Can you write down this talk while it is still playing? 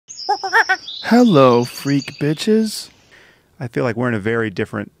Hello, freak bitches. I feel like we're in a very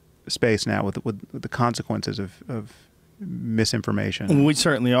different space now with the consequences of misinformation. We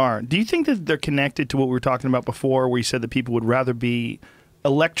certainly are. Do you think that they're connected to what we were talking about before, where you said that people would rather be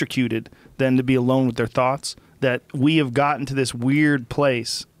electrocuted than to be alone with their thoughts? That we have gotten to this weird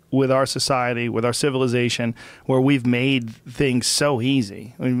place with our society, with our civilization, where we've made things so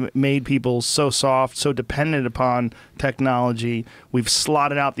easy. We've made people so soft, so dependent upon technology. We've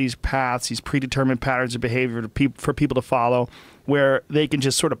slotted out these paths, these predetermined patterns of behavior for people to follow, where they can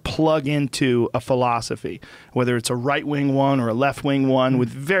just sort of plug into a philosophy, whether it's a right-wing one or a left-wing one, with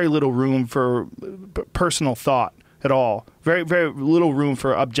very little room for personal thought at all. Very, very little room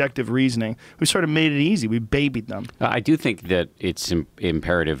for objective reasoning. We sort of made it easy. We babied them. I do think that it's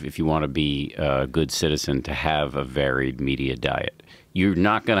imperative, if you want to be a good citizen, to have a varied media diet. You're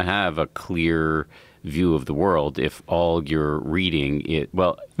not going to have a clear view of the world if all you're reading the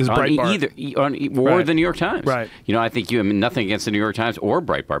New York Times. Right. You know, I think nothing against the New York Times or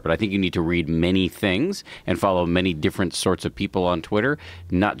Breitbart, but I think you need to read many things and follow many different sorts of people on Twitter,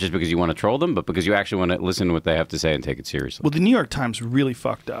 not just because you want to troll them, but because you actually want to listen to what they have to say and take it seriously. Well, the New York Times really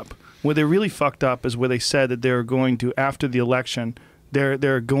fucked up. Where they really fucked up is where they said that they're going to, after the election,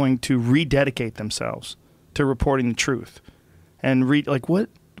 they're going to rededicate themselves to reporting the truth. And what?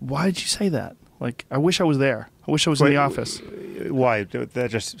 Why did you say that? Like, I wish I was there. I wish I was in the office. Why?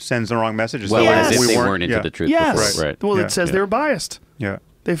 That just sends the wrong message. Well, yes. as if they weren't into the truth before. Right. Well, it says they were biased. Yeah.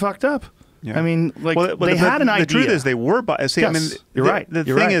 They fucked up. Yeah. I mean, like, they had an idea. The truth is they were biased. See, yes. I mean, you're right. The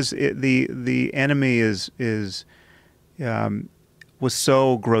thing is, the enemy was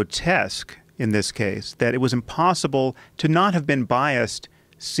so grotesque in this case that it was impossible to not have been biased.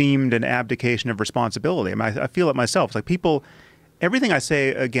 Seemed an abdication of responsibility. I mean, I feel it myself. It's like people. Everything I say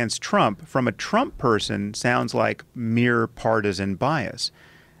against Trump from a Trump person sounds like mere partisan bias.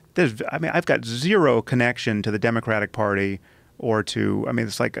 I've got zero connection to the Democratic Party or to. I mean,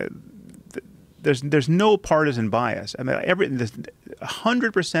 it's like there's no partisan bias. I mean,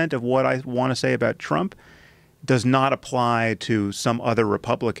 100% of what I want to say about Trump does not apply to some other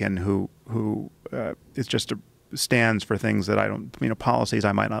Republican who is just stands for things that I don't, policies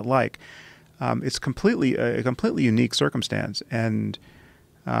I might not like. It's a completely unique circumstance, and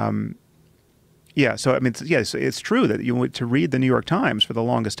so I mean, it's true that to read the New York Times for the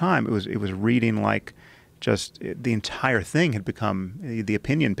longest time, it was reading like just the entire thing had become the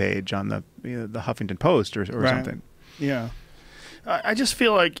opinion page on the Huffington Post or something. Yeah, I just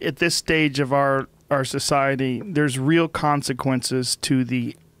feel like at this stage of our society, there's real consequences to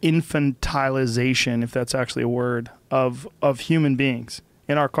the infantilization, if that's actually a word, of human beings.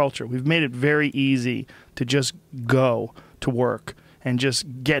 In our culture, we've made it very easy to just go to work and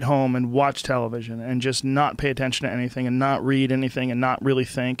just get home and watch television and just not pay attention to anything and not read anything and not really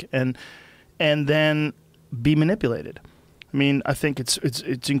think and then be manipulated. I mean, I think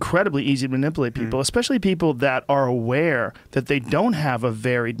it's incredibly easy to manipulate people, especially people that are aware that they don't have a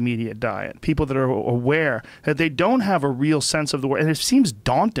varied media diet, people that are aware that they don't have a real sense of the world. And it seems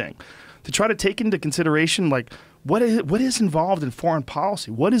daunting to try to take into consideration, like, what is involved in foreign policy?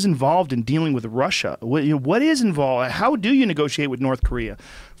 What is involved in dealing with Russia? What is involved? How do you negotiate with North Korea?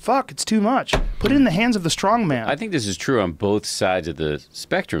 Fuck, it's too much. Put it in the hands of the strong man. I think this is true on both sides of the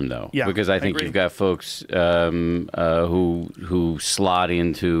spectrum, though. Yeah, because I think you've got folks who slot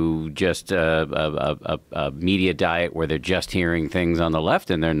into just a media diet where they're just hearing things on the left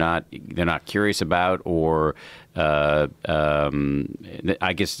and they're not curious about, or I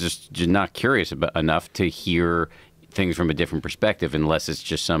guess just not curious about enough to hear things from a different perspective, unless it's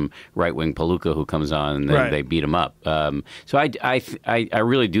just some right-wing palooka who comes on and then they beat him up. So I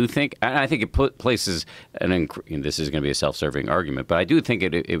really do think, and I think it places and this is going to be a self-serving argument, but I do think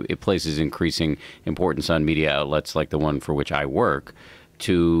it places increasing importance on media outlets like the one for which I work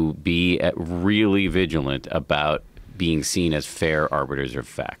to be really vigilant about being seen as fair arbiters of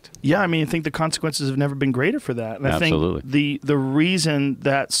fact. Yeah, I mean, I think the consequences have never been greater for that. And Absolutely. I think the reason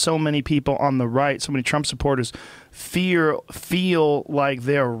that so many people on the right, so many Trump supporters, feel like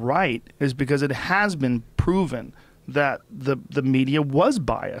they're right is because it has been proven that the media was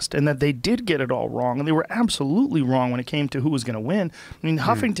biased and that they did get it all wrong, and they were absolutely wrong when it came to who was going to win. I mean,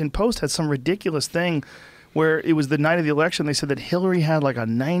 Huffington Post had some ridiculous thing where it was the night of the election. They said that Hillary had like a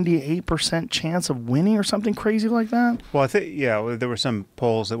 98% chance of winning or something crazy like that. Well, I think, there were some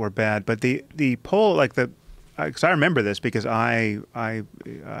polls that were bad, but the poll, because I remember this because I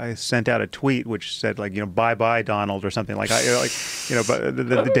sent out a tweet which said, like, bye bye Donald or something, but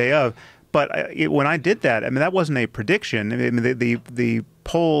the day of. when I did that, I mean, that wasn't a prediction. I mean, the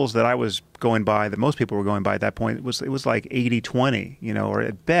polls that I was going by, that most people were going by at that point, it was like 80-20, or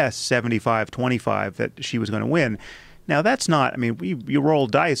at best 75-25 that she was going to win. Now, that's not, I mean, you roll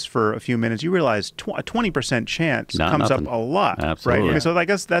dice for a few minutes, you realize a 20% chance comes nothing. up a lot. Absolutely. Right? I mean, so I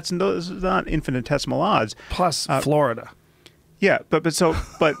guess that's not infinitesimal odds. Plus Florida. Yeah, but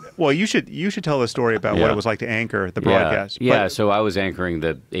well, you should tell the story about what it was like to anchor the broadcast. Yeah, so I was anchoring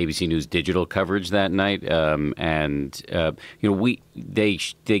the ABC News digital coverage that night, and they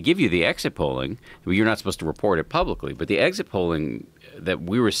give you the exit polling. You're not supposed to report it publicly, but the exit polling that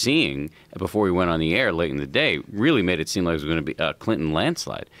we were seeing before we went on the air late in the day really made it seem like it was going to be a Clinton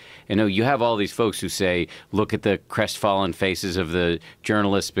landslide. And you have all these folks who say, look at the crestfallen faces of the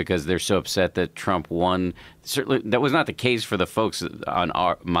journalists because they're so upset that Trump won. Certainly, that was not the case for the folks on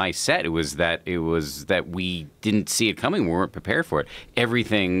my set. It was that we didn't see it coming. We weren't prepared for it.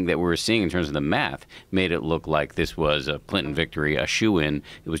 Everything that we were seeing in terms of the math made it look like this was a Clinton victory, a shoo-in.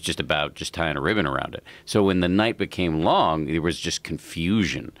 It was just about just tying a ribbon around it. So when the night became long, there was just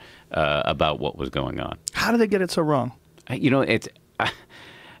confusion about what was going on. How did they get it so wrong? I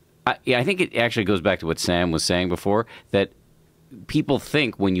think it actually goes back to what Sam was saying before, that people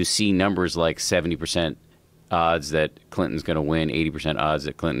think when you see numbers like 70% odds that Clinton's going to win, 80% odds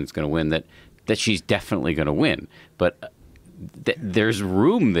that Clinton's going to win, that she's definitely going to win. But there's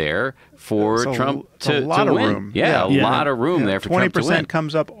room there for Trump to win. Room. Yeah, a lot of room there for Trump to win. 20%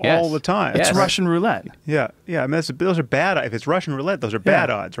 comes up all the time. It's Russian roulette. Yeah. I mean, those are bad. If it's Russian roulette, those are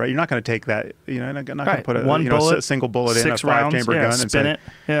bad odds, right? You're not going to take that. You're not going to put a single bullet in a 5-chamber gun and spin it.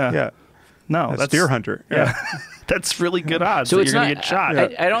 Yeah. No, that's Deer Hunter. Yeah. That's really good odds. So you're going to get shot.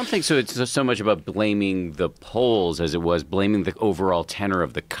 I don't think so. It's so much about blaming the polls as it was blaming the overall tenor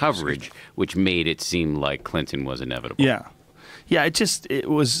of the coverage, which made it seem like Clinton was inevitable. Yeah. Yeah, it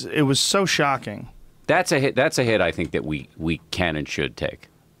was so shocking. That's a hit. That's a hit. I think that we can and should take.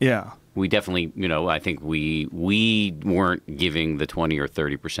 Yeah, we definitely. I think we weren't giving the 20 or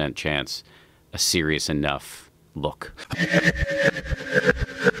 30% chance a serious enough look.